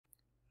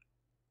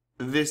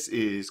This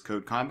is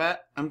CodeCombat.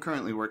 I'm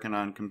currently working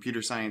on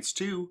Computer Science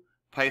 2,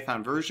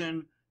 Python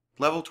version,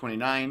 level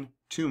 29,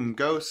 Tomb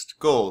Ghost.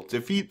 Goal: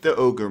 defeat the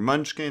ogre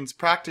munchkins.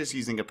 Practice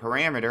using a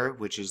parameter,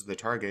 which is the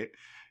target,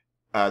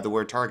 the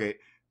word target,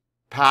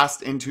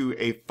 passed into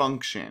a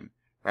function,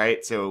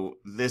 right? So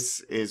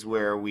this is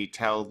where we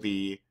tell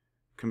the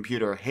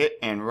computer hit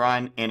and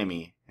run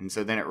enemy. And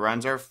so then it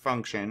runs our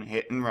function,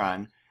 hit and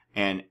run,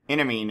 and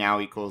enemy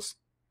now equals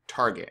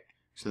target.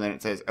 So then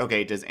it says,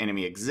 okay, does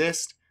enemy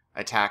exist?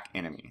 Attack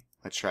enemy.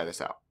 Let's try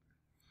this out.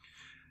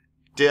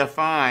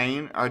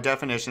 Define our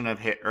definition of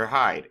hit or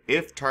hide.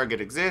 If target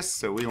exists,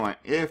 so we want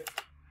if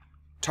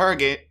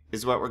target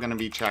is what we're going to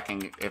be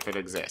checking if it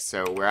exists.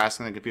 So we're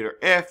asking the computer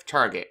if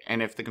target,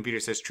 and if the computer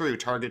says true,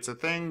 target's a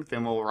thing,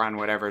 then we'll run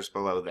whatever's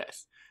below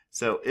this.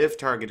 So if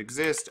target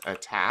exists,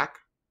 attack,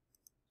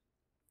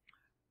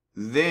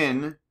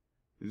 then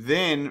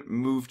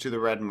move to the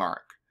red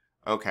mark.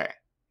 Okay.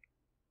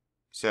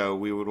 So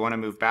we would want to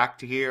move back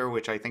to here,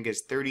 which I think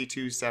is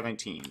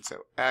 3217.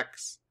 So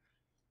x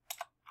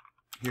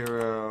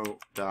hero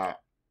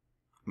dot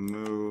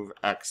move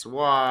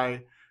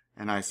xy,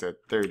 and I said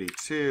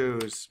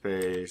 32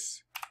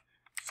 space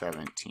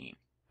 17.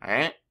 All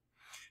right.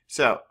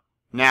 So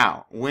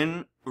now,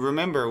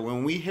 remember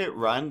when we hit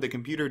run, the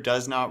computer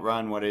does not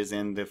run what is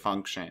in the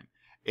function.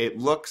 It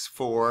looks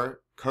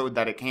for code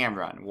that it can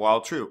run. While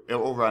true, it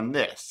will run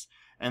this,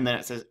 and then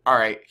it says, all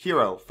right,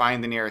 hero,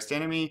 find the nearest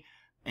enemy.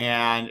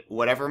 And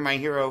whatever my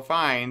hero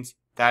finds,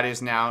 that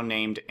is now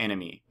named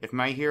enemy. If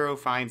my hero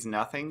finds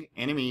nothing,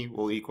 enemy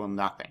will equal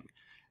nothing.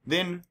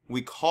 Then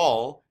we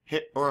call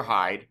hit or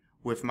hide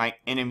with my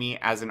enemy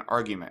as an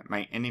argument,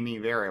 my enemy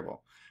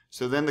variable.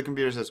 So then the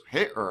computer says,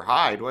 hit or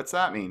hide, what's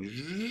that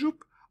mean?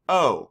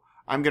 Oh,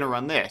 I'm going to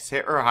run this,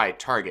 hit or hide,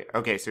 target.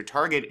 Okay, so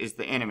target is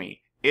the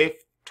enemy. If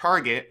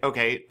target,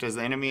 okay, does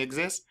the enemy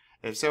exist?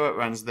 If so, it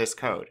runs this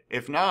code.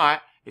 If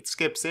not, it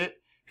skips it,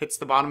 hits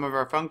the bottom of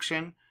our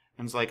function,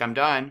 and it's like, I'm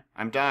done,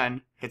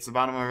 hits the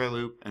bottom of our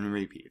loop, and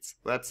repeats.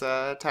 Let's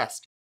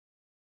test.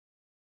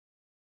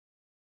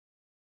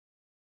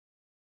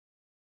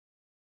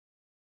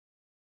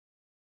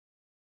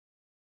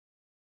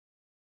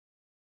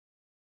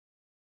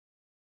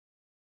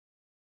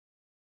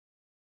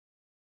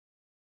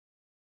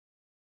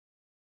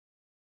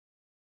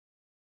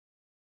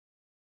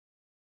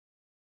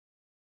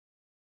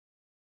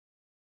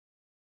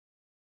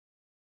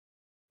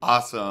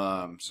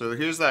 Awesome. So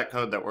here's that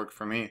code that worked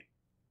for me.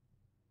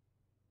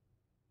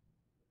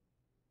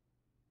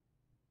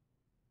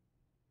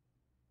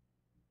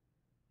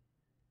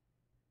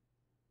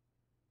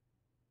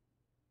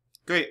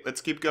 Great,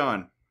 let's keep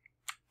going.